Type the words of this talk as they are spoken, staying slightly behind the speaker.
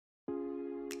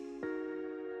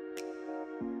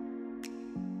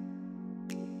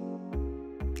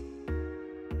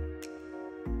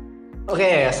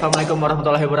Oke, assalamualaikum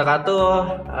warahmatullahi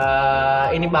wabarakatuh.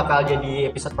 Ini bakal jadi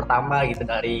episode pertama gitu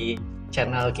dari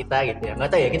channel kita gitu ya.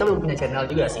 Nggak tahu ya, kita belum punya channel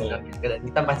juga sih sebenarnya.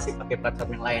 Kita pasti pakai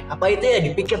platform yang lain. Apa itu ya?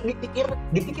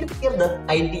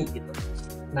 Dipikir-pikir.id gitu.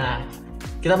 Nah,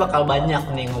 kita bakal banyak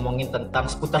nih ngomongin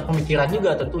tentang seputar pemikiran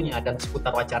juga tentunya dan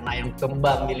seputar wacana yang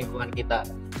berkembang di lingkungan kita.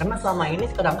 Karena selama ini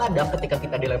kadang-kadang ketika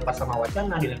kita dilempar sama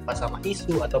wacana, dilempar sama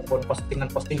isu ataupun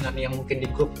postingan-postingan yang mungkin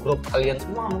di grup-grup kalian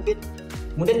semua mungkin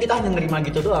kemudian kita hanya nerima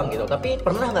gitu doang gitu. Tapi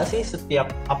pernah nggak sih setiap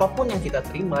apapun yang kita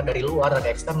terima dari luar, dari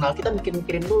eksternal, kita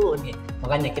mikir-mikirin dulu nih.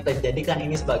 Makanya kita jadikan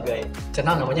ini sebagai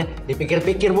channel namanya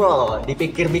dipikir-pikir bro,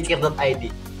 dipikir-pikir.id.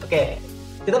 Oke,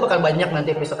 kita bakal banyak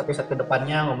nanti episode-episode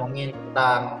kedepannya ngomongin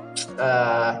tentang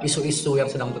isu-isu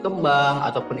yang sedang berkembang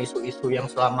ataupun isu-isu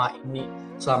yang selama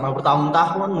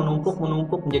bertahun-tahun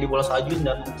menumpuk menjadi bola salju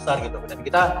dan membesar gitu. Dan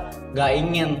kita nggak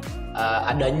ingin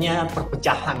adanya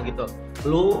perpecahan gitu.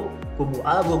 Lu kubu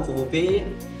A, kubu B,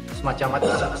 semacam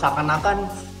seakan-akan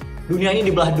dunia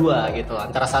ini dibelah dua gitu,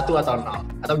 antara satu atau nol,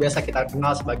 atau biasa kita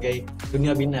kenal sebagai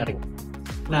dunia binary.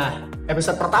 Nah,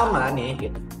 episode pertama nih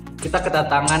gitu, kita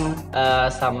kedatangan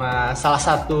sama salah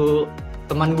satu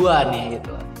teman gua nih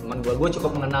gitu. Teman gua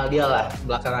cukup mengenal dia lah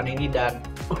belakangan ini dan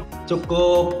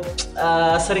cukup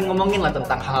sering ngomongin lah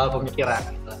tentang hal pemikiran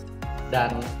gitu.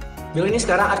 Dan Bill ini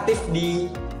sekarang aktif di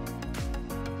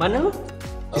mana lu?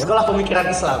 Di Sekolah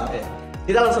Pemikiran Islam ya.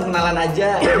 Kita langsung kenalan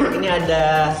aja. Ini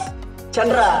ada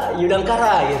Chandra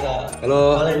Yudhankara gitu.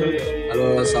 Halo,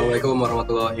 assalamualaikum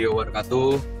warahmatullahi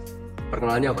wabarakatuh.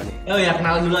 Perkenalannya apa nih? Oh ya,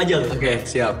 kenalan dulu aja lu. Oke,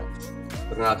 siap.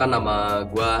 Perkenalkan, nama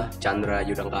gue Chandra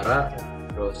Yudhankara.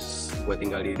 Terus gue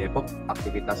tinggal di Depok.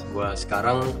 Aktivitas gue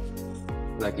sekarang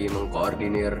lagi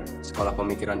mengkoordinir Sekolah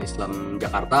Pemikiran Islam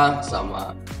Jakarta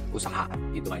sama usaha,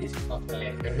 gitu aja sih.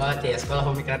 Oke, keren banget ya Sekolah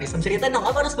Pemikiran Islam. Ceritain dong,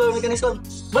 apa Sekolah Pemikiran Islam?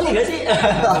 Boleh gak sih?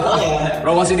 Boleh.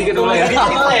 Promosi dikit dulu ya.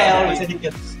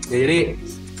 Sedikit. Ya, jadi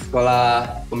Sekolah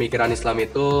Pemikiran Islam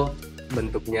itu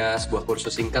bentuknya sebuah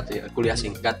kursus singkat ya, kuliah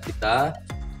singkat kita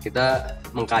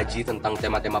mengkaji tentang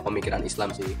tema-tema pemikiran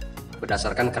Islam sih,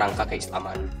 berdasarkan kerangka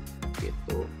keislaman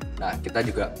gitu. Nah, kita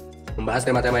juga membahas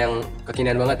tema-tema yang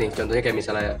kekinian banget nih, contohnya kayak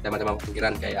misalnya tema-tema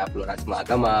pemikiran kayak pluralisme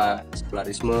agama,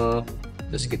 sekularisme,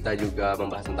 terus kita juga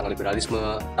membahas tentang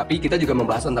liberalisme, tapi kita juga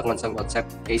membahas tentang konsep-konsep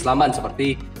keislaman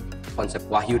seperti konsep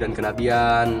wahyu dan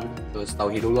kenabian, terus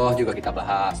tauhidullah juga kita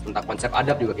bahas, tentang konsep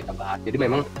adab juga kita bahas. Jadi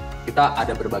memang kita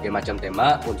ada berbagai macam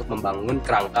tema untuk membangun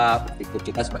kerangka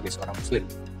berpikir kita sebagai seorang muslim.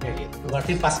 Ya gitu.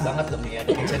 Berarti pas banget dong ya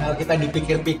di channel kita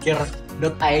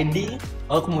dipikir-pikir.id.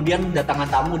 Oh, kemudian datangan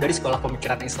tamu dari Sekolah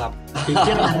Pemikiran Islam.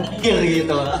 Pikir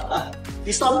gitu loh.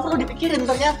 Islam perlu dipikirin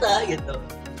ternyata gitu.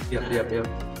 Yap.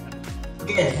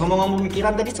 Oke, ngomong-ngomong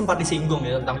pemikiran tadi sempat disinggung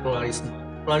ya tentang pluralisme.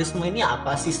 Pluralisme ini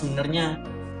apa sih sebenarnya,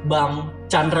 Bang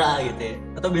Chandra gitu ya?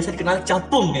 Atau biasa dikenal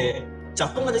Capung ya?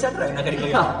 Capung atau Chandra yang akan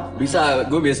dipanggil? Bisa,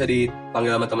 gue biasa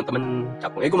dipanggil sama teman-teman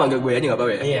Capung. Gue manggil gue aja nggak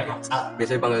apa-apa ya? Iya, masalah.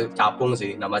 Biasanya dipanggil Capung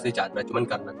sih, nama sih Chandra. Cuman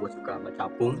karena gue suka sama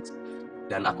Capung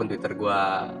dan akun Twitter gue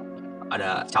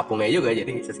ada Capungnya juga,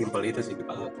 jadi sesimpel itu sih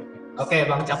dipanggil. Oke,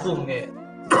 Bang Capung ya.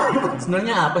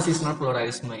 Sebenarnya apa sih sebenarnya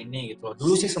pluralisme ini gitu?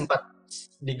 Dulu sih sempat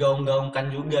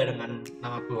digaung-gaungkan juga dengan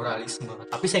nama pluralisme.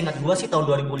 Tapi saya ingat gue sih tahun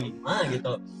 2005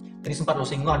 gitu. Tadi sempat lu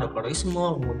singgung ada pluralisme,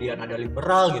 kemudian ada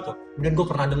liberal gitu. Kemudian gue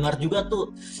pernah dengar juga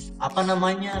tuh apa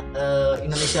namanya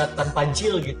Indonesia tanpa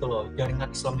jil gitu loh, jaringan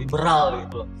Islam liberal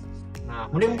gitu loh. Nah,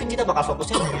 kemudian mungkin kita bakal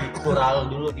fokusnya di plural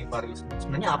dulu nih, pluralisme.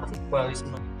 Sebenarnya apa sih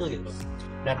pluralisme itu gitu?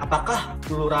 Dan apakah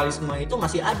pluralisme itu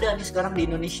masih ada nih sekarang di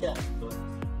Indonesia gitu?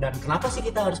 Dan kenapa sih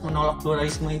kita harus menolak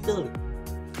pluralisme itu?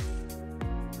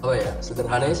 Oh ya,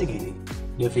 sederhananya sih gini.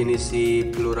 Definisi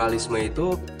pluralisme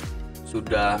itu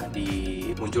sudah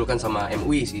dimunculkan sama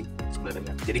MUI sih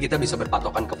sebenarnya. Jadi kita bisa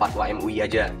berpatokan ke fatwa MUI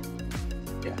aja.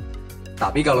 Ya.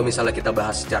 Tapi kalau misalnya kita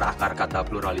bahas secara akar kata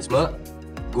pluralisme,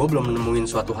 gue belum nemuin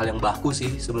suatu hal yang baku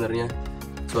sih sebenarnya.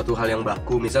 Suatu hal yang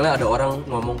baku. Misalnya ada orang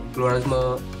ngomong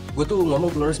pluralisme, gue tuh ngomong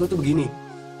pluralisme tuh begini.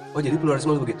 Oh, jadi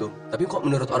pluralisme tuh begitu. Tapi kok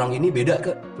menurut orang ini beda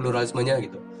ke pluralismenya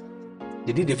gitu.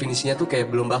 Jadi definisinya tuh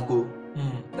kayak belum baku.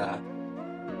 Nah,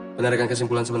 penarikan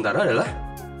kesimpulan sementara adalah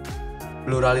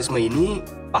pluralisme ini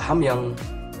paham yang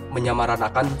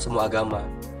menyamaratakan semua agama,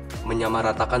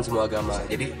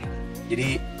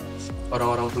 Jadi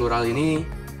orang-orang plural ini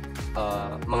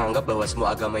menganggap bahwa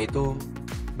semua agama itu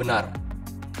benar.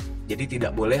 Jadi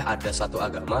tidak boleh ada satu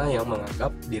agama yang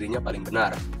menganggap dirinya paling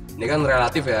benar. Ini kan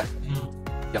relatif ya.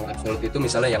 Yang absolut itu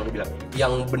misalnya yang bilang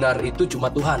yang benar itu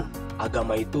cuma Tuhan,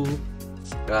 agama itu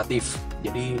relatif.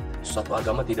 Jadi suatu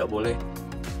agama tidak boleh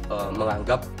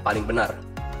menganggap paling benar.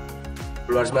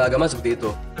 Pluralisme agama seperti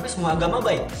itu. Tapi semua agama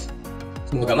baik.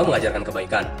 Semua agama mengajarkan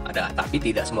kebaikan, ada, tapi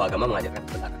tidak semua agama mengajarkan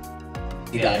kebenaran.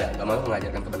 Tidak ada agama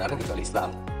mengajarkan kebenaran kecuali Islam.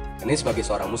 Ini sebagai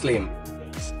seorang Muslim,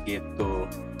 gitu.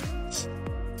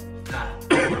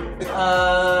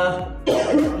 Nah,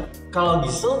 kalau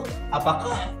gitu,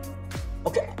 apakah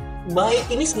baik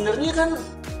ini sebenarnya kan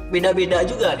beda-beda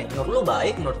juga nih. Menurut lu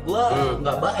baik, menurut gua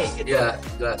nggak baik gitu. Iya,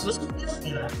 jelas. Terus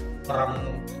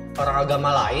orang agama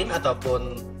lain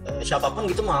ataupun siapapun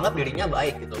gitu menganggap dirinya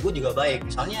baik gitu. Gue juga baik.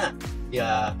 Misalnya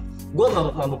ya gue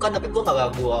mabuk-mabukan tapi gue nggak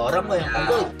ganggu orang, gue yang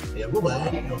gue ya gue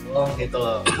baik dong gitu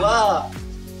loh. Gue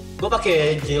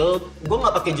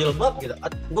nggak pakai jilbab gitu.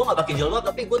 Gue nggak pakai jilbab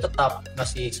tapi gue tetap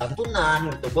ngasih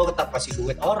santunan gitu. Gue tetap kasih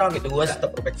duit orang gitu. Gue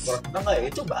tetap berbagi orang tetangga, ya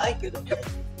itu baik gitu.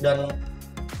 Dan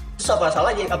terus apa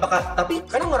salahnya? Apakah tapi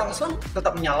kadang orang Islam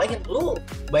tetap menyalahin lu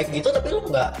baik gitu tapi lu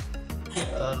nggak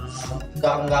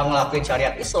ngelakuin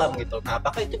syariat Islam gitu. Nah,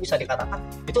 apakah itu bisa dikatakan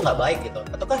itu nggak baik gitu?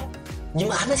 Ataukah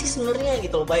gimana sih sebenarnya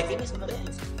gitu baik ini sebenarnya?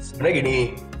 Sebenarnya gini,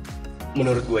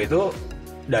 menurut gue itu,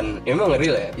 dan emang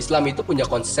real ya, Islam itu punya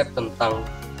konsep tentang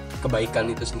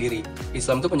kebaikan itu sendiri.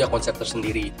 Islam itu punya konsep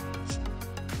tersendiri.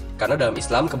 Karena dalam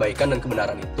Islam kebaikan dan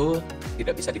kebenaran itu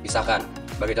tidak bisa dipisahkan.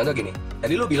 Sebagai contoh gini,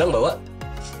 tadi lu bilang bahwa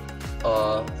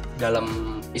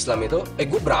dalam Islam itu,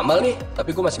 gue beramal nih,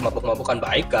 tapi gue masih mabuk-mabukan.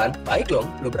 Baik kan? Baik dong,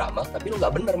 lu beramal, tapi lu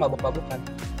nggak bener mabuk-mabukan.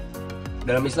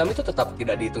 Dalam Islam itu tetap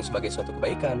tidak dihitung sebagai suatu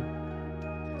kebaikan,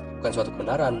 bukan suatu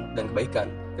kebenaran dan kebaikan.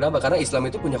 Kenapa? Karena Islam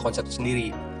itu punya konsep sendiri.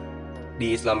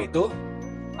 Di Islam itu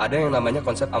ada yang namanya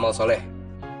konsep amal soleh.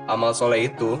 Amal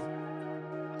soleh itu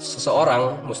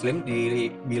seseorang Muslim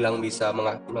dibilang bisa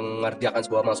mengerjakan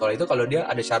sebuah amal soleh itu kalau dia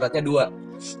ada syaratnya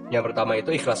 2. Yang pertama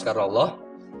itu ikhlas karena Allah.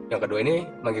 Yang kedua ini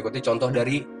mengikuti contoh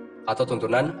dari atau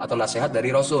tuntunan atau nasihat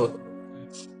dari Rasul.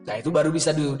 Nah, itu baru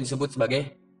bisa disebut sebagai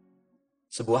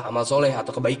sebuah amal soleh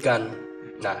atau kebaikan.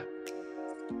 Nah,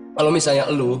 kalau misalnya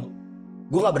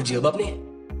gue nggak berjilbab nih,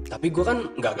 tapi gue kan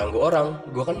nggak ganggu orang,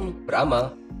 gue kan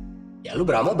beramal. Ya lu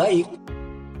beramal baik,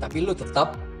 tapi lu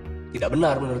tetap tidak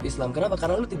benar menurut Islam. Kenapa?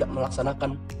 Karena lu tidak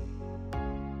melaksanakan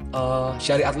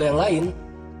syariat lu yang lain.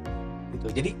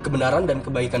 Gitu. Jadi kebenaran dan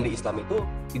kebaikan di Islam itu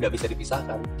tidak bisa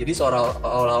dipisahkan. Jadi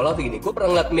seolah-olah begini, gue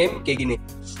pernah ngeliat meme kayak gini.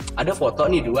 Ada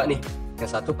foto nih 2 nih, yang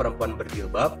satu perempuan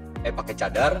berjilbab, pakai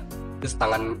cadar, terus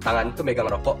tangan itu megang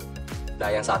rokok.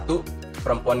 Nah, yang satu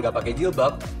perempuan gak pakai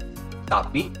jilbab,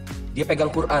 tapi dia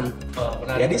pegang Quran.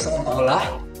 Jadi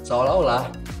seolah-olah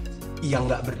yang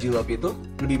gak berjilbab itu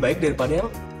lebih baik daripada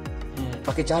yang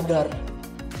pakai cadar.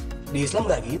 Di Islam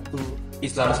gak gitu.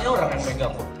 Islam Harusnya orang yang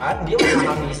pegang Quran dia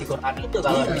memahami isi Quran itu.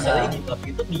 Kalau misalnya jilbab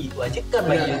itu diwajibkan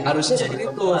bagi harusnya seperti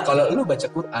itu. Kalau lu baca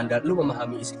Quran dan lu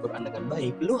memahami isi Quran dengan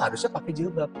baik, lu harusnya pakai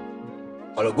jilbab.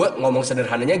 Kalau gue ngomong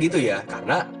sederhananya gitu ya,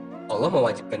 karena Allah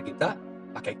mewajibkan kita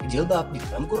pakai jilbab di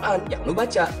dalam Quran yang lu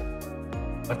baca.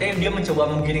 Berarti dia mencoba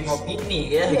menggiring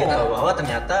opini ya, gitu, bahwa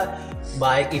ternyata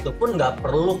baik itu pun nggak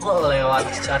perlu kok lewat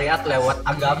syariat, lewat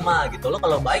agama gitu. Lo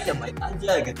kalau baik ya baik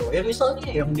aja gitu. Ya misalnya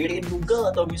yang diriin Google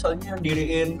atau misalnya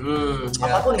diriin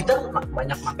apapun, kita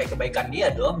banyak pakai kebaikan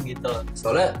dia dong gitu.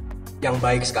 Soalnya yang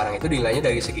baik sekarang itu dinilainya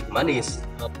dari segi humanis.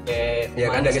 Oke. Ya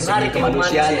kan, dari segi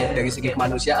kemanusiaan ya, dari segi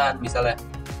kemanusiaan. Misalnya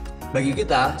bagi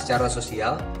kita secara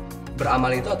sosial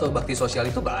beramal itu atau bakti sosial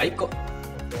itu baik kok.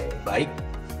 Baik.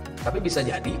 Tapi bisa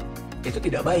jadi itu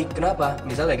tidak baik. Kenapa?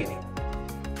 Misalnya gini,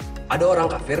 ada orang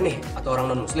kafir nih atau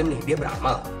orang non muslim nih, dia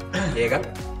beramal, ya kan?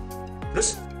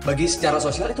 Terus bagi secara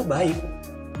sosial itu baik,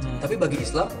 tapi bagi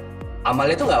Islam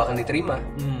amalnya itu nggak akan diterima.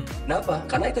 Kenapa?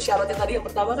 Karena itu syaratnya tadi yang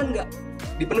pertama kan nggak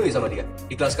dipenuhi sama dia.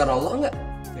 Ikhlas karena Allah nggak.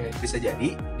 Bisa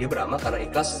jadi dia beramal karena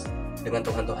ikhlas dengan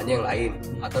Tuhan-Tuhannya yang lain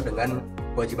atau dengan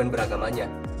kewajiban beragamanya.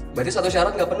 Berarti satu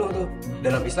syarat nggak penuh tuh.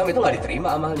 Dalam Islam itu nggak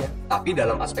diterima amalnya. Tapi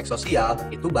dalam aspek sosial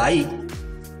itu baik.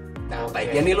 Nah,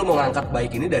 baiknya nih lu mau ngangkat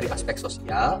baik ini dari aspek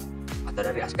sosial atau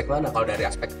dari aspek mana? Kalau dari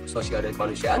aspek sosial dan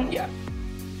kemanusiaan, ya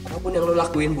apapun yang lu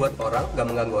lakuin buat orang, gak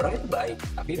mengganggu orang itu baik.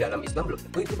 Tapi dalam Islam belum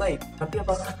tentu itu baik. Tapi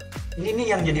apakah ini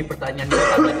yang jadi pertanyaan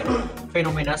kita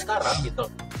fenomena sekarang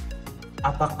gitu?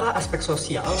 Apakah aspek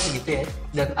sosial gitu ya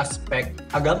dan aspek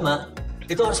agama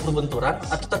itu harus berbenturan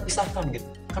atau terpisahkan gitu?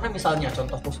 Karena misalnya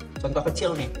contoh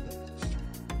kecil nih,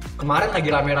 kemarin lagi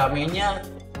rame-ramenya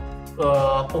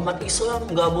umat Islam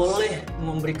nggak boleh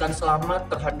memberikan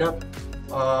selamat terhadap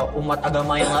umat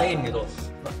agama yang lain gitu,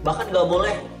 bahkan nggak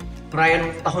boleh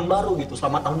merayakan tahun baru gitu,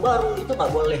 selamat tahun baru itu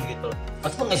nggak boleh gitu.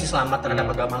 Meskipun ngasih selamat terhadap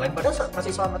agama lain, padahal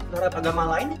kasih selamat terhadap agama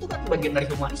lain itu kan bagian dari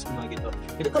humanisme gitu.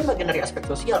 Itu kan bagian dari aspek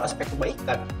sosial, aspek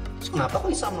kebaikan. Terus kenapa kok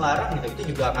Islam melarang gitu? Itu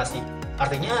juga ngasih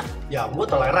artinya ya gue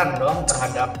toleran dong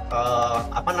terhadap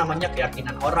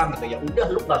keyakinan orang gitu. Ya udah,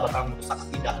 lu nggak bakal merusak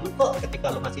akidah lu kok ketika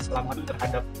lu ngasih selamat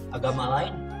terhadap agama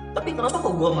lain. Tapi kenapa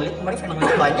kok gue ngeliat kemarin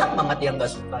fenomena banyak banget yang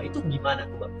nggak suka, itu gimana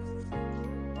tuh bang?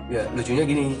 Ya lucunya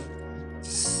gini,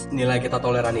 nilai kita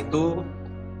toleran itu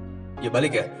ya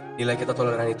balik ya, nilai kita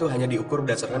toleran itu hanya diukur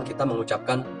berdasarkan kita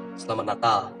mengucapkan selamat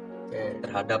Natal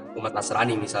terhadap umat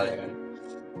Nasrani misalnya kan.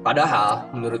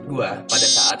 Padahal menurut gua pada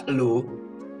saat lu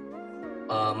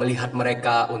melihat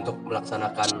mereka untuk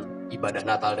melaksanakan ibadah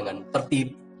Natal dengan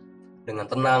tertib, dengan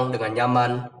tenang, dengan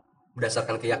nyaman,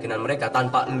 berdasarkan keyakinan mereka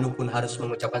tanpa lu pun harus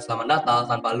mengucapkan selamat Natal,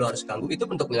 tanpa lu harus ganggu, itu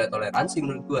bentuk nilai toleransi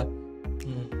menurut gua.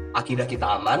 Akidah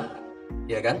kita aman,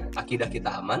 ya kan? Akidah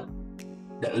kita aman,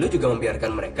 dan lu juga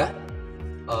membiarkan mereka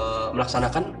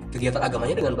melaksanakan kegiatan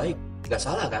agamanya dengan baik, nggak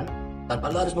salah kan?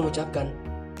 Tanpa lu harus mengucapkan.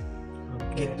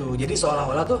 Gitu. Jadi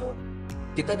seolah-olah tuh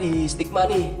kita di stigma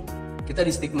nih,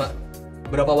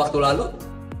 berapa waktu lalu,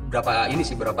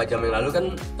 berapa jam yang lalu kan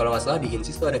kalau nggak salah di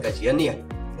Insis tuh ada kajian nih ya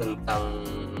tentang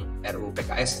RUU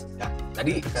PKS. Nah,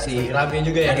 tadi lagi rame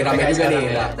juga ya, lagi rame juga nih.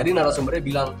 Ya. Nah, tadi narasumbernya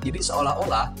bilang, jadi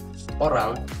seolah-olah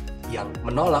orang yang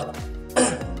menolak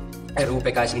RUU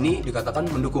PKS ini dikatakan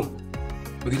mendukung.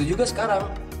 Begitu juga sekarang,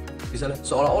 misalnya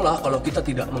seolah-olah kalau kita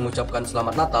tidak mengucapkan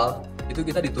selamat Natal itu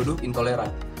kita dituduh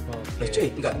intoleran.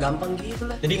 Cuy, nggak gampang gitu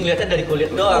lah. Jadi ngeliatnya dari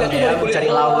kulit doang ya, mencari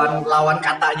lawan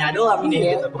katanya doang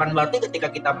nih gitu. Bukan berarti ketika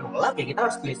kita menolak ya kita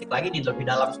harus telisik lagi nih lebih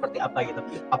dalam seperti apa gitu.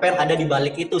 Apa yang ada di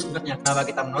balik itu sebenarnya, kenapa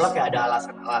kita menolak ya, ada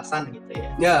alasan-alasan gitu ya.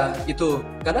 Ya itu,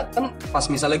 karena kan pas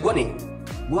misalnya gue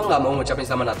nggak mau ngucapin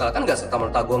selamat Natal kan nggak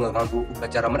serta-merta gue nggak ganggu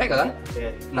upacara mereka kan,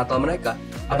 Natal mereka.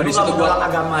 Apa di situ gue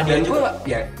agama dia dan gue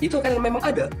ya itu kan memang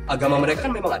ada agama mereka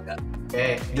kan memang ada.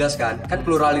 Jelas kan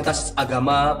pluralitas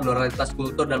agama, pluralitas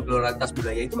kultur dan pluralitas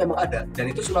budaya itu memang ada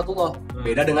dan itu sunatullah.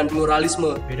 Beda dengan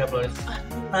pluralisme.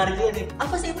 Menarik juga nih.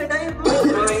 Apa sih bedanya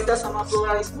pluralitas sama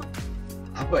pluralisme?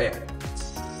 Apa ya?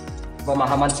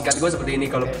 Pemahaman singkat gue seperti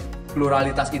ini, kalau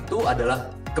pluralitas itu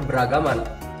adalah keberagaman.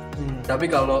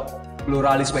 Tapi kalau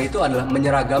pluralisme itu adalah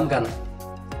menyeragamkan.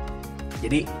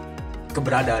 Jadi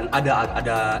keberadaan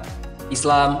ada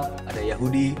Islam, ada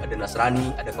Yahudi, ada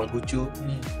Nasrani, ada Konghucu,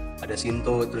 ada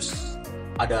Sinto, terus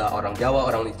ada orang Jawa,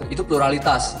 orang itu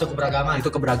pluralitas. Itu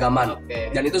keberagaman.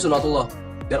 Dan itu sunatullah.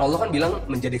 Dan Allah kan bilang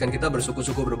menjadikan kita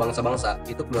bersuku-suku, berbangsa-bangsa,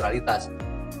 itu pluralitas.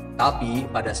 Tapi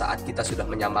pada saat kita sudah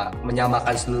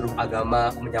menyamakan seluruh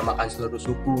agama, menyamakan seluruh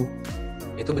suku,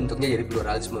 itu bentuknya jadi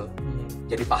pluralisme.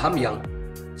 Jadi paham yang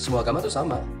semua agama itu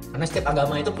sama. Karena setiap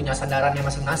agama itu punya sandarannya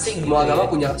masing-masing. Semua agama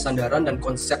punya sandaran dan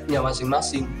konsepnya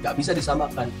masing-masing, nggak bisa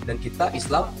disamakan. Dan kita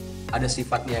Islam ada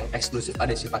sifatnya yang eksklusif,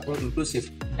 ada sifatnya yang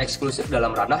inklusif. Eksklusif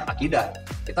dalam ranah akidah,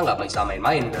 kita nggak bisa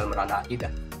main-main dalam ranah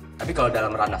akidah. Tapi kalau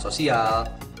dalam ranah sosial,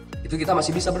 itu kita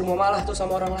masih bisa bermuamalah tuh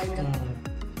sama orang lain kan.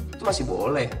 Itu masih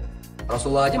boleh.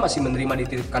 Rasulullah aja masih menerima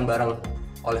dititipkan barang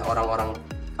oleh orang-orang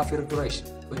kafir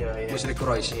Quraisy, musyrik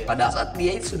Quraisy. Pada saat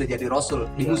dia itu sudah jadi Rasul,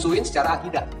 dimusuhin secara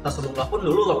akidah. Rasulullah pun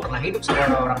dulu gak pernah hidup sama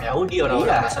orang-orang Yahudi,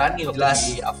 orang-orang Nasrani jelas.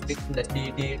 Di Afrika,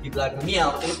 di belahan dunia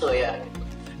waktu itu ya.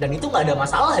 Dan itu nggak ada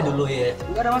masalah dulu ya.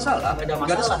 Nggak ada masalah.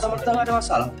 Nggak ada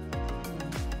masalah.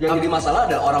 Yang jadi masalah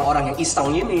ada orang-orang yang iseng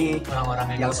ini, orang-orang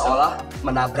yang seolah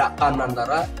menabrakkan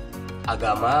antara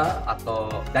agama atau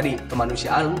tadi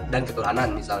kemanusiaan dan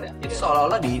ketuhanan misalnya. Itu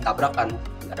seolah-olah ditabrakkan.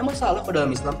 Nggak ada masalah kok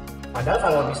dalam Islam. Padahal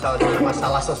kalau misalnya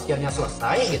masalah sosialnya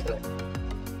selesai gitu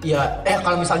ya,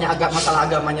 kalau misalnya masalah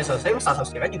agamanya selesai, masalah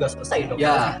sosialnya juga selesai dong.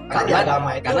 Ya,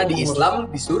 karena di Islam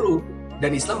disuruh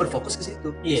dan Islam berfokus ke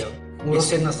situ. Iya,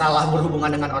 ngurusin masalah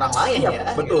berhubungan dengan orang lain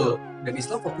ya. Betul. Dan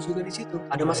Islam fokus juga di situ.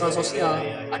 Ada masalah sosial,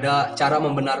 ada cara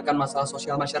membenarkan masalah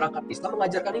sosial masyarakat. Islam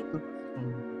mengajarkan itu.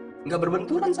 Nggak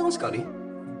berbenturan sama sekali.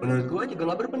 Menurut gua juga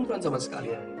nggak berbenturan sama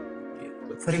sekali.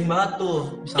 Sering banget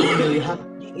tuh misalnya dilihat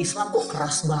Islam kok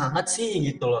keras banget sih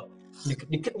gitu loh.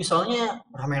 Dikit-dikit misalnya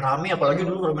rame-rame, apalagi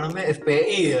dulu rame-rame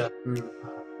FPI ya.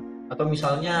 Atau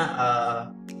misalnya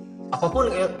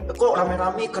apapun kok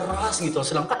rame-rame keras gitu.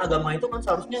 Sedangkan agama itu kan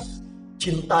seharusnya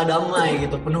cinta damai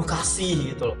gitu, penuh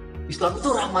kasih gitu loh. Islam itu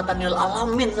rahmatan lil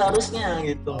alamin seharusnya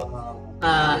gitu.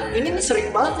 Nah, ini nih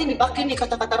sering banget nih dipakai nih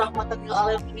kata-kata rahmatan lil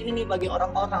alamin ini nih bagi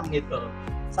orang-orang gitu.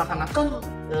 Seakan-akan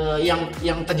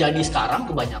yang terjadi sekarang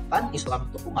kebanyakan Islam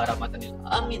itu nggak rahmatan lil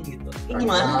alamin gitu. Ini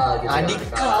gimana?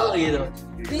 Radikal gitu.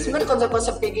 Ini sebenarnya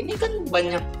konsep-konsep kayak gini kan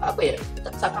banyak apa ya?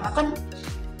 Seakan-akan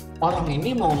orang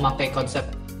ini mau memakai konsep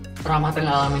rahmatan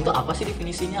lil alamin itu apa sih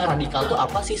definisinya, radikal itu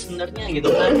apa sih sebenarnya gitu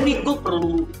kan. Ini gue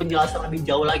perlu penjelasan lebih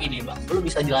jauh lagi nih bang. Lu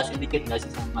bisa jelasin dikit nggak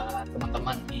sih sama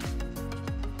teman-teman nih?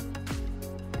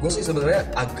 Gue sih sebenarnya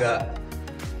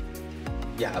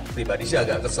pribadi sih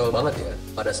agak kesel banget ya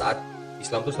pada saat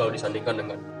Islam tuh selalu disandingkan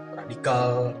dengan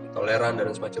radikal, toleran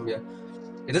dan semacamnya.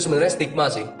 Itu sebenarnya stigma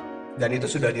sih, dan itu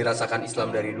sudah dirasakan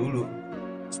Islam dari dulu.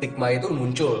 stigma itu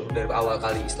muncul dari awal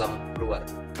kali Islam keluar.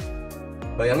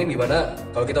 Bayangin gimana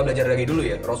kalau kita belajar dari dulu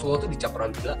ya, Rasulullah tuh dicap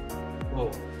orang gila.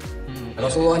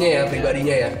 Rasulullahnya ya,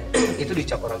 pribadinya ya, itu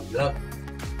dicap orang gila.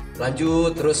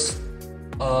 Lanjut terus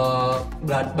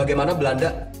bagaimana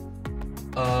Belanda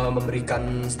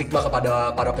memberikan stigma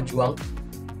kepada para pejuang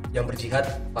yang berjihad,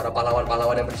 para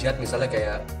pahlawan-pahlawan yang berjihad, misalnya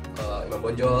kayak Imam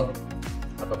Bonjol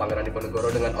atau Pangeran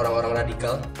Diponegoro dengan orang-orang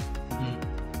radikal.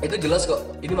 Itu jelas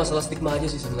kok, ini masalah stigma aja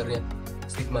sih sebenarnya,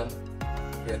 stigma.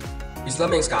 Ya.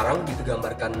 Islam yang sekarang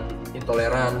digambarkan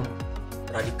intoleran,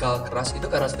 radikal, keras, itu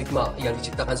karena stigma yang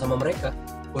diciptakan sama mereka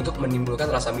untuk menimbulkan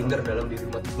rasa minder dalam diri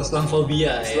umat Islam.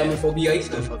 Islamofobia. Islamofobia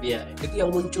itu. Islamofobia. Itu yang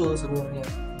muncul sebenarnya.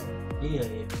 Iya.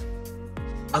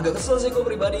 Agak kesel sih gue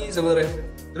pribadi sebenarnya.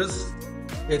 Terus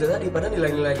ya itu tadi, pada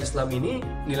nilai-nilai Islam ini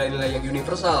nilai-nilai yang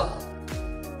universal,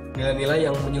 nilai-nilai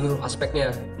yang menyeluruh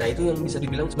aspeknya. Nah itu yang bisa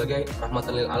dibilang sebagai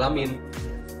rahmatan lil alamin.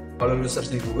 Kalau lu search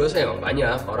di Google saya emang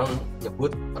banyak orang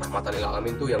nyebut rahmatan lil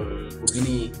alamin tuh yang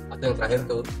begini, atau yang terakhir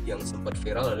tuh yang sempat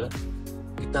viral adalah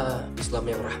kita Islam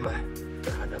yang rahmah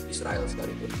terhadap Israel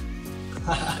sekalipun.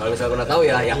 Kalau misalnya pernah tahu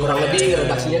ya kurang lebih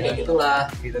redaksinya kayak gitulah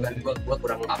gitu kan. Gua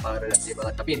kurang apa redaksinya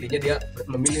banget, tapi intinya dia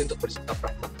memilih untuk bersikap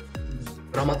rahmah.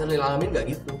 Rahmatan lil alamin nggak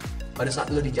gitu. Pada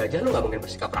saat lu dijajah lu nggak mungkin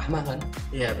bersikap rahmah kan?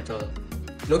 Iya betul.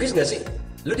 Logis nggak sih?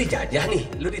 Lu dijajah nih,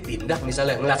 lu ditindak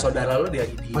misalnya, ngeliat saudara lu dia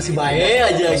masih baik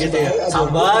aja gitu ya,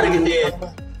 sabar gitu ya.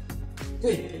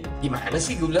 Wih, gimana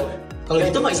sih gue bilang? Kalau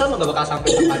gitu mah Islam nggak bakal sampai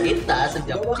tempat kita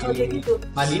sejak di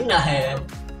Madinah ya.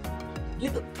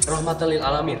 Gitu, rahmatan lil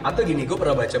alamin. Atau gini, gue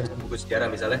pernah baca buku-buku sejarah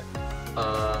misalnya,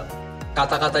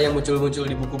 kata-kata yang muncul-muncul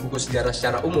di buku-buku sejarah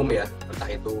secara umum ya, entah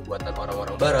itu buatan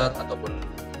orang-orang Barat ataupun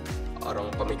orang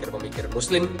pemikir-pemikir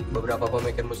Muslim, beberapa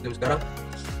pemikir Muslim sekarang.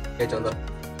 Kayak contoh,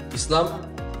 Islam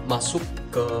masuk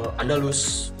ke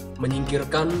Andalus,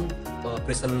 menyingkirkan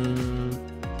Kristen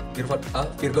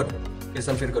Virgot.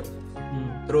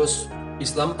 Terus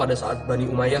Islam pada saat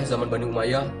zaman Bani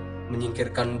Umayyah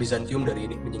menyingkirkan Bizantium dari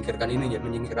ini, menyingkirkan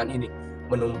ini,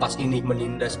 menumpas ini,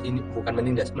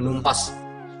 menumpas.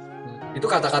 Itu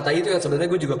kata-kata itu yang sebenarnya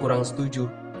gue juga kurang setuju.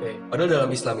 Padahal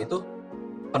dalam Islam itu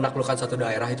penaklukan satu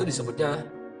daerah itu disebutnya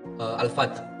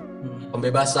al-fath,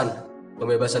 pembebasan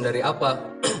dari apa?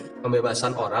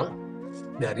 Pembebasan orang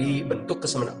dari bentuk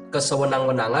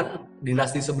kesewenang-wenangan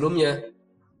dinasti sebelumnya.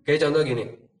 Kayak contoh gini,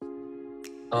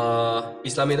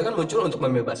 Islam itu kan muncul untuk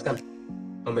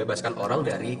membebaskan orang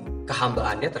dari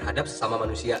kehambaannya terhadap sesama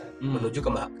manusia, menuju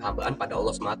kehambaan pada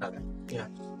Allah semata kan. Ya.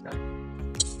 Nah,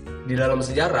 di dalam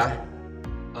sejarah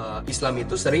Islam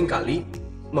itu seringkali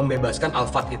membebaskan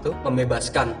al-fath itu,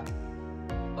 membebaskan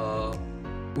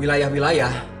wilayah-wilayah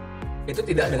itu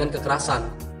tidak dengan kekerasan.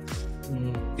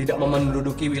 Tidak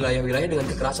menduduki wilayah-wilayah dengan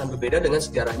kekerasan, berbeda dengan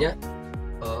sejarahnya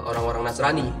orang-orang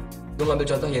Nasrani. Itu ngambil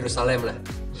contoh Yerusalem lah.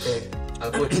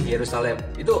 Al-Quds, Yerusalem.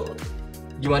 Itu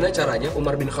gimana caranya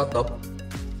Umar bin Khattab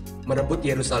merebut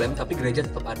Yerusalem tapi gereja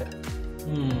tetap ada.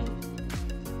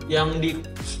 Yang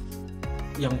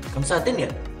Konstantin ya?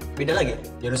 Beda lagi?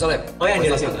 Yerusalem. Oh yang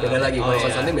Yerusalem beda lagi. Kalau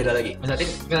Konstantin beda lagi.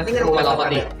 Konstantin kan bukan apa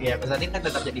ya? Iya, Konstantin kan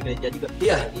tetap jadi gereja juga.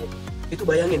 Iya. Itu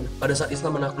bayangin, pada saat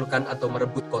Islam menaklukkan atau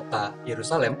merebut kota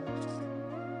Yerusalem,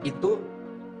 itu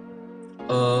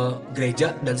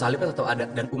gereja dan salibnya tetap ada,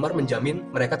 dan Umar menjamin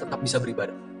mereka tetap bisa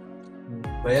beribadah.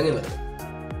 Bayangin lah,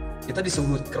 kita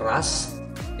disebut keras,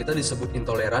 kita disebut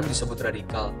intoleran, disebut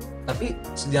radikal, tapi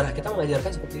sejarah kita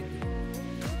mengajarkan seperti itu.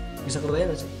 Bisa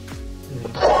kebayang gak sih?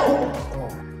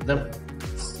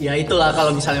 Ya itulah,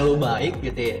 kalau misalnya lu baik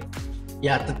gitu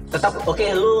ya tetap oke,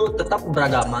 lu tetap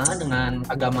beragama dengan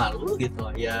agama lu gitu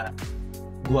ya.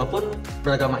 Gua pun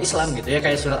beragama Islam gitu ya,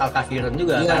 kayak surat Al-Kafirun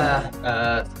juga kan.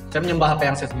 Saya menyembah apa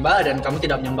yang saya sembah dan kamu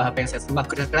tidak menyembah apa yang saya sembah,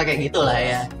 kira-kira kayak gitulah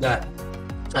ya. Nah,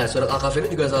 surat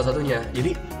Al-Kafirun juga salah satunya.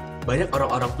 Jadi banyak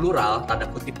orang-orang plural, tanda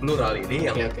kutip plural ini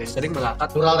yang sering mengangkat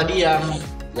plural tadi yang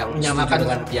menyamakan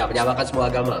semua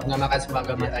agama. Menyamakan semua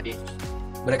agama tadi.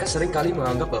 Mereka sering kali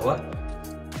menganggap bahwa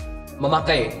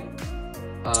memakai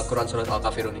Quran surat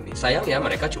Al-Kafirun ini, sayangnya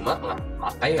mereka cuma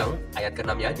memakai yang ayat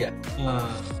ke-6-nya aja.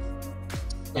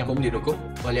 Yang didukung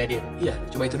wali adil. Iya,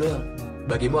 cuma itu doang.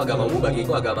 Bagimu agamamu,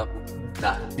 bagiku agamaku.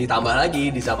 Nah, ditambah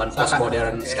lagi di zaman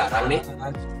postmodern sekarang nih,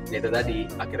 itu tadi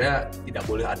akhirnya tidak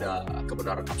boleh ada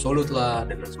kebenaran absolut lah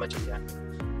dan semacamnya.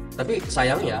 Tapi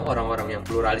sayangnya orang-orang yang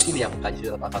pluralis ini, yang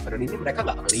mengkaji surat Al-Kafirun ini, mereka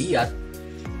nggak melihat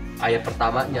ayat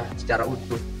pertamanya secara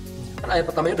utuh. Kan ayat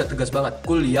pertamanya udah tegas banget.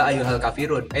 Kul ya ayyuhal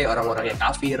kafirun. Orang-orang yang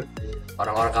kafir.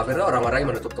 Orang-orang kafir itu orang-orang yang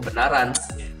menutup kebenaran.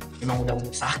 Memang udah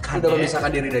memisahkan.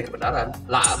 Memisahkan diri dari kebenaran.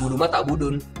 La budu ma tak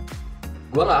budun.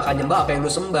 Gua nggak akan nyembah apa yang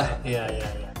lu sembah. Iya.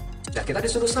 Nah, kita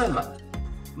disuruh sama.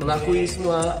 Mengakui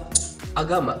semua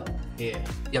agama Iya.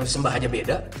 yang sembah aja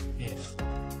beda, Iya.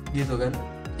 gitu kan.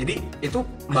 Jadi itu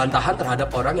bantahan terhadap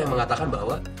orang yang mengatakan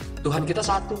bahwa Tuhan kita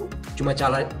satu, cuma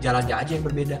jalannya aja yang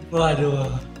berbeda.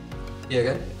 Waduh. Iya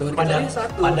kan? Tuhan Padahal, kita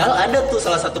satu. padahal ada tuh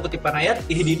salah satu kutipan ayat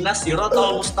ihdinas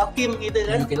siratal mustaqim gitu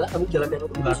kan. Tunjukinlah kami jalan yang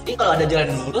lurus. Berarti kalau ada jalan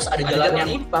yang lurus, ada jalan yang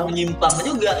menyimpang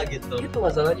juga gitu. Itu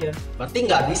masalahnya. Berarti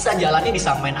nggak bisa jalannya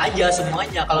disamain aja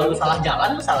semuanya. Kalau lu salah jalan,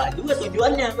 lu salah juga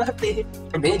tujuannya berarti.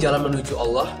 Intinya jalan menuju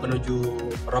Allah, menuju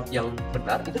Rob yang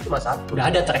benar itu cuma satu. Udah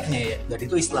ada tracknya ya. Dan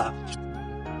itu Islam.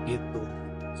 Gitu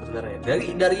sebenarnya.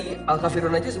 Dari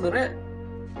Al-Kafirun aja sebenarnya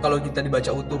kalau kita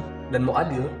dibaca utuh dan mau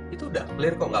adil itu udah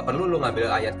clear kok, nggak perlu lu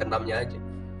ngambil ayat ke-6-nya aja.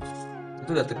 Itu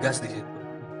udah tegas di situ.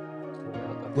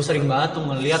 Gue sering banget tuh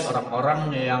ngelihat orang-orang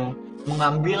yang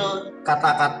mengambil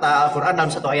kata-kata Al-Quran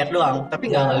dalam satu ayat doang,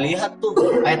 tapi nggak ngelihat tuh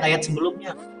ayat-ayat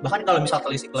sebelumnya. Bahkan kalau misal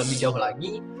telisik lebih jauh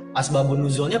lagi, asbabun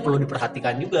nuzulnya perlu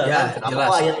diperhatikan juga Ya, kan. Kenapa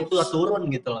jelas. ayat itu turun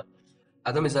gitu loh.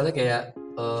 Atau misalnya kayak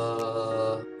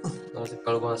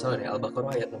kalau gue nggak salah nih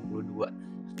Al-Baqarah ayat 62.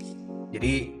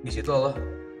 Jadi di situ Allah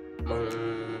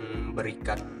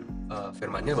memberikan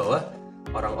firman-Nya bahwa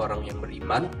orang-orang yang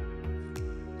beriman,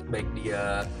 baik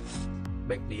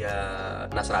dia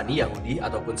Nasrani, Yahudi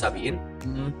ataupun Sabiin,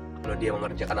 kalau dia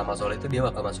mengerjakan amal soleh itu dia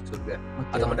bakal masuk surga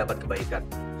atau mendapat kebaikan.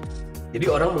 Jadi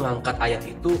orang mengangkat ayat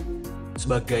itu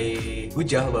sebagai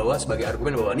hujah, bahwa sebagai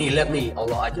argumen bahwa nih lihat nih,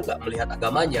 Allah aja nggak melihat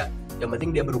agamanya, yang penting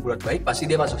dia berbuat baik pasti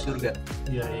dia masuk surga.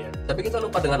 Iya, iya. Tapi kita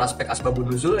lupa dengan aspek asbabun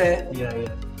nuzulnya. Iya,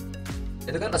 iya.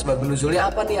 Itu kan asbabun nuzulnya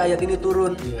apa nih ayat ini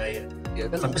turun? Iya, iya. Ya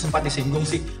kan? Tapi sempat disinggung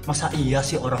sih, masa iya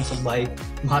sih orang sebaik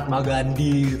Mahatma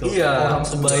Gandhi gitu, Iya. orang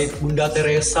sebaik Bunda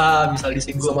Teresa misal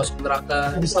Bisa disinggung masuk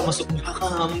neraka. bisa masuk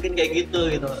neraka, mungkin kayak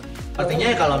gitu.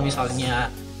 Artinya kalau misalnya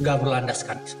nggak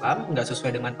berlandaskan Islam, nggak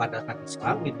sesuai dengan pandangan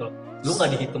Islam gitu, lu nggak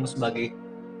dihitung sebagai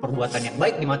perbuatan yang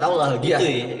baik di mata Allah gitu.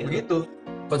 Iya, begitu.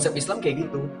 Konsep Islam kayak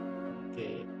gitu.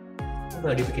 Oke.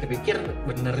 Kalau dipikir-pikir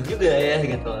bener juga ya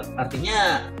gitu.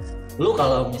 Artinya lu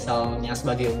kalau misalnya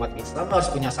sebagai umat Islam lu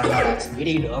harus punya sandaran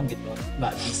sendiri dong gitu.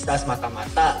 Nggak bisa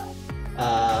semata-mata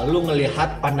lu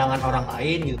ngelihat pandangan orang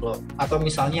lain gitu loh. Atau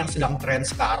misalnya yang sedang tren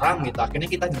sekarang gitu, akhirnya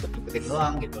kita ngikut-ngikutin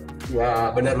doang gitu.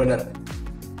 Ya benar-benar.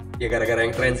 Ya gara-gara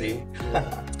yang tren sih.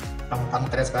 Tentang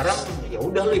tren sekarang ya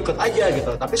udah lu ikut aja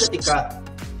gitu. Tapi ketika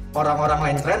orang-orang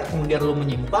lain tren kemudian lu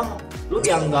menyimpang, lu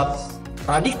dianggap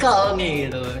radikal nih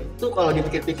gitu. Itu kalau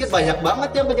dipikir-pikir banyak banget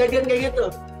yang kejadian kayak gitu.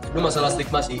 Itu masalah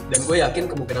stigma sih, dan gue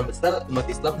yakin kemungkinan besar umat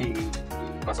Islam di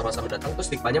masa-masa mendatang tuh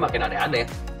stigmanya makin aneh-aneh.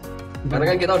 Karena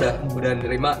kan kita udah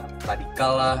nerima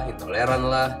radikal lah, intoleran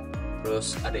lah,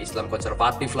 terus ada Islam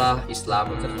konservatif lah,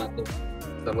 Islam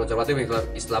konservatif,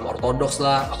 Islam ortodoks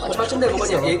lah, macam-macam deh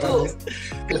pokoknya. Ya itu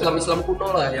Islam kuno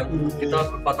lah yang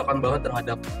kita patokan banget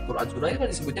terhadap Quran Sunnah, itu kan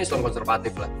disebutnya Islam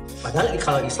konservatif lah. Padahal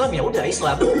kalau Islam ya udah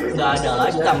Islam, nggak ada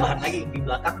lagi tambahan lagi di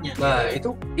belakangnya. Nah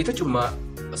itu cuma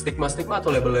stigma-stigma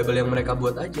atau label-label yang mereka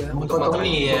buat aja untuk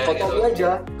Mengkotomi ya, mengkotomi gitu.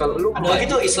 aja. Kalau lu Ada lagi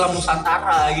tuh Islam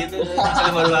Nusantara gitu,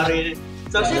 yang baru-baru ini.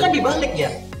 Seharusnya kan dibalik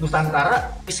ya, Nusantara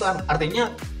Islam artinya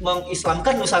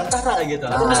mengislamkan Nusantara gitu.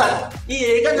 Atau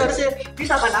iya kan harusnya ini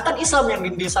seakan-akan Islam yang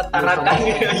dinusantarakan.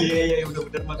 Iya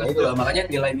benar-benar Nah, itu lah, makanya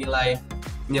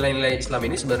nilai-nilai Islam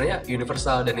ini sebenarnya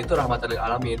universal dan itu rahmatan lil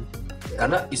alamin.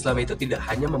 Karena Islam itu tidak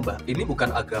hanya ini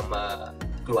bukan agama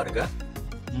keluarga.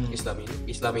 Islam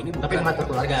ini bukan tapi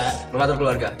mengatur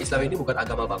keluarga. Islam ini bukan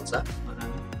agama bangsa.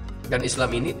 Dan Islam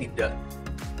ini tidak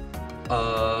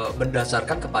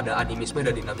berdasarkan kepada animisme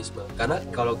dan dinamisme. Karena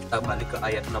kalau kita balik ke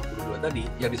ayat 62 tadi,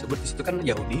 yang disebut di situ kan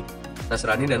Yahudi,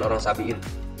 Nasrani dan orang Sabiin.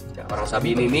 Ya, orang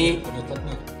Sabiin ini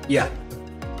ya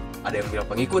ada yang bilang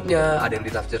pengikutnya, ada yang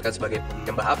ditafsirkan sebagai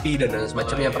penyembah api dan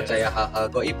semacamnya, percaya hal-hal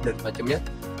gaib dan semacamnya.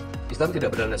 Islam tidak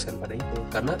berlandaskan pada itu,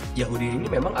 karena Yahudi ini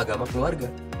memang agama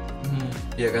keluarga.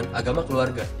 Ya kan, agama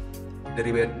keluarga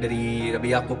dari Nabi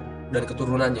Yakub dan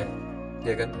keturunannya,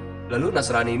 ya kan. Lalu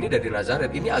Nasrani ini dari Nazaret,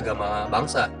 ini agama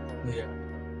bangsa. Iya.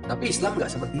 Tapi Islam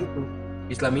nggak seperti itu.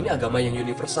 Islam ini agama yang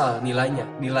universal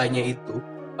nilainya itu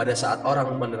pada saat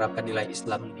orang menerapkan nilai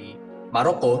Islam di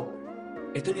Maroko,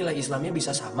 itu nilai Islamnya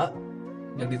bisa sama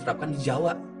yang diterapkan di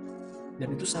Jawa, dan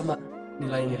itu sama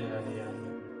nilainya. Iya.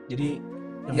 Jadi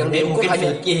yang diukur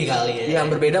hanya fikih kali ya. Yang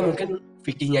berbeda mungkin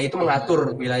fikihnya itu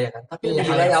mengatur wilayah kan, tapi ya,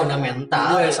 nilai yang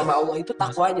fundamental sama Allah itu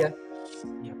takwanya.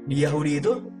 Di Yahudi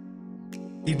itu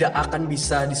tidak akan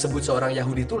bisa disebut seorang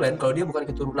Yahudi tulen kalau dia bukan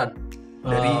keturunan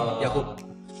dari Yakub.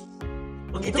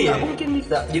 Begitu Itu ya? nggak mungkin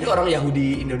bisa. Jadi orang Yahudi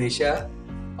Indonesia,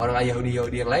 orang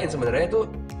Yahudi yang lain sebenarnya itu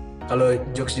kalau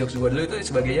jokes gue dulu itu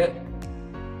sebagainya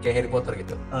kayak Harry Potter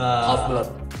gitu, half blood.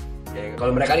 Ya,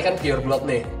 kalau mereka ini kan pure blood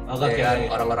nih. Okay. Kan?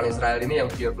 Orang-orang Israel ini yang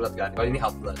pure blood kan. Kalau ini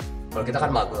half blood. Kalau kita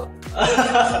kan magel.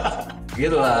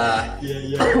 Gitu lah.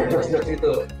 Iya. Terus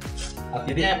itu.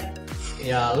 Akhirnya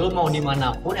ya lu mau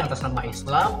dimanapun yang atas nama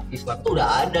Islam tuh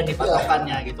udah ada nih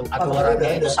patokannya gitu.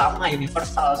 Aturannya itu sama,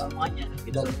 universal semuanya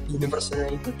gitu. Dan universalnya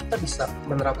itu kita bisa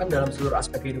menerapkan dalam seluruh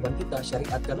aspek kehidupan kita,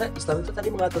 syariat, karena Islam itu tadi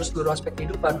mengatur seluruh aspek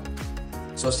kehidupan,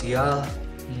 sosial,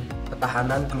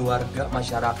 ketahanan, keluarga,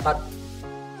 masyarakat,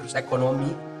 terus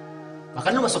ekonomi.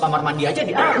 Bahkan lu masuk kamar mandi aja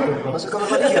diatur. Masuk kamar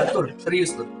mandi diatur,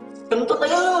 serius tuh. Kentut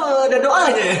aja lu ada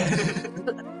doanya.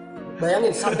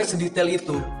 Bayangin sampai sedetail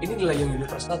itu. Ini nilai yang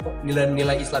universal kok.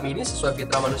 Nilai-nilai Islam ini sesuai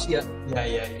fitrah manusia.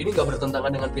 Iya. Ini nggak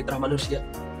bertentangan dengan fitrah manusia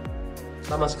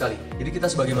sama sekali. Jadi kita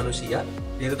sebagai manusia,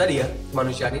 itu tadi ya,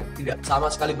 kemanusiaan ini tidak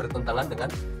sama sekali bertentangan dengan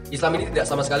Islam, ini tidak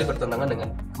sama sekali bertentangan dengan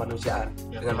kemanusiaan,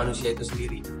 dengan manusia itu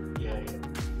sendiri. Iya.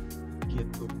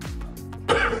 Gitu.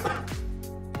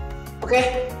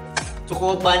 Oke.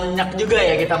 Cukup banyak juga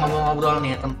ya kita ngobrol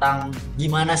nih tentang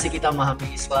gimana sih kita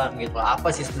memahami Islam gitu.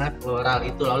 Apa sih sebenarnya plural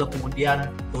itu, lalu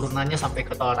kemudian turunannya sampai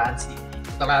ke toleransi.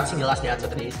 Toleransi jelas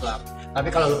diatur di Islam.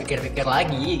 Tapi kalau lu pikir-pikir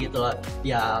lagi gitu loh,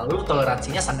 ya lu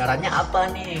toleransinya sandarannya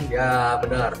apa nih? Ya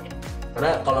benar.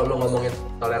 Karena kalau lu ngomongin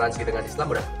toleransi dengan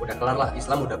Islam udah kelar lah.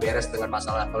 Islam udah beres dengan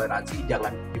masalah toleransi,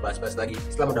 jangan dibahas-bahas lagi.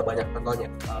 Islam udah banyak contohnya.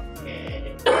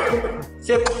 Oke.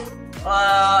 Sip.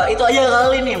 Itu aja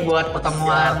kali nih buat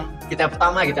pertemuan kita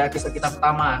pertama gitu, episode kita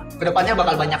pertama. Kedepannya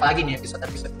bakal banyak lagi nih episode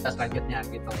kita selanjutnya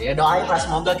gitu. Ya doain lah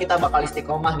semoga kita bakal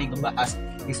istiqomah nih ngebahas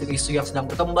isu-isu yang sedang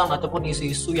berkembang ataupun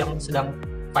isu-isu yang sedang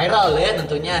viral ya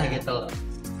tentunya gitu.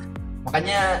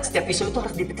 Makanya setiap isu itu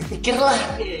harus dipikir-pikir lah,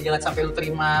 jangan sampai lu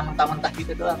terima mentah-mentah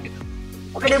gitu doang gitu.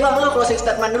 Oke deh Bang, lu closing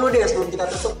statement dulu deh sebelum kita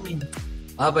tutup nih.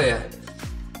 Apa ya?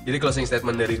 Jadi closing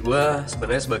statement dari gue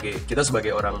sebenarnya kita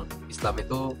sebagai orang Islam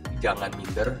itu jangan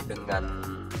minder dengan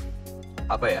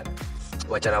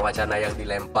wacana-wacana yang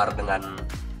dilempar dengan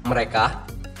mereka,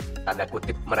 tanda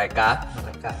kutip mereka,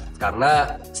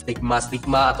 karena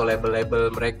stigma atau label-label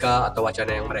mereka atau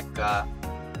wacana yang mereka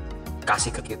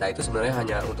kasih ke kita itu sebenarnya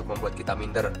hanya untuk membuat kita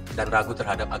minder dan ragu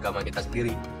terhadap agama kita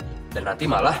sendiri, dan nanti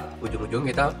malah ujung-ujung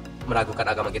kita meragukan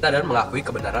agama kita dan mengakui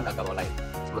kebenaran agama lain.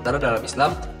 Sementara dalam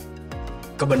Islam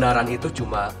kebenaran itu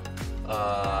cuma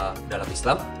dalam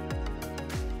Islam,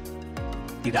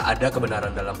 tidak ada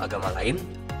kebenaran dalam agama lain,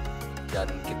 dan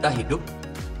kita hidup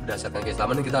berdasarkan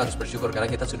keislaman dan kita harus bersyukur karena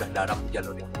kita sudah dalam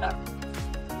jalur yang benar.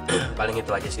 Paling itu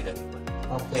aja sih dari gue.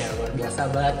 Oke, luar biasa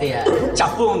banget ya,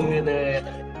 capung gitu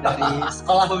dari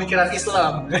sekolah pemikiran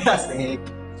Islam. Asik.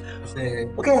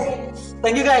 Oke,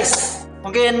 thank you guys.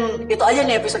 Mungkin itu aja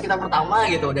nih episode kita pertama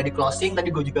gitu, udah di closing.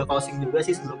 Tadi gue juga closing juga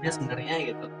sih sebelumnya sebenarnya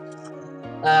gitu.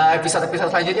 Episode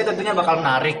selanjutnya tentunya bakal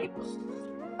menarik gitu.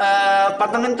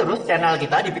 Pantengin terus channel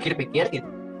kita dipikir-pikir gitu.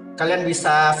 Kalian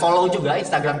bisa follow juga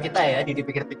Instagram kita ya di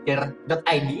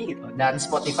dipikir-pikir.id gitu, dan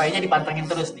Spotify-nya dipantengin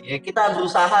terus nih. Ya, kita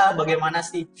berusaha bagaimana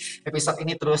sih episode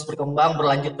ini terus berkembang,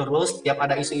 berlanjut terus. Setiap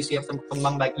ada isu-isu yang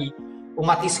berkembang bagi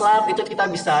umat Islam itu kita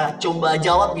bisa coba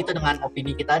jawab gitu dengan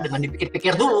opini kita, dengan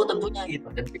dipikir-pikir dulu tentunya gitu.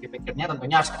 Dan dipikir-pikirnya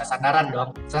tentunya harus ada sandaran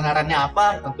dong. Sandarannya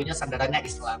apa? Tentunya sandarannya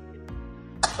Islam gitu.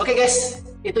 Oke guys,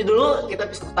 itu dulu kita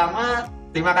episode pertama.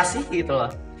 Terima kasih gitu loh.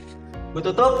 Gue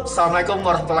tutup. Assalamualaikum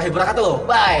warahmatullahi wabarakatuh.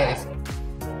 Bye.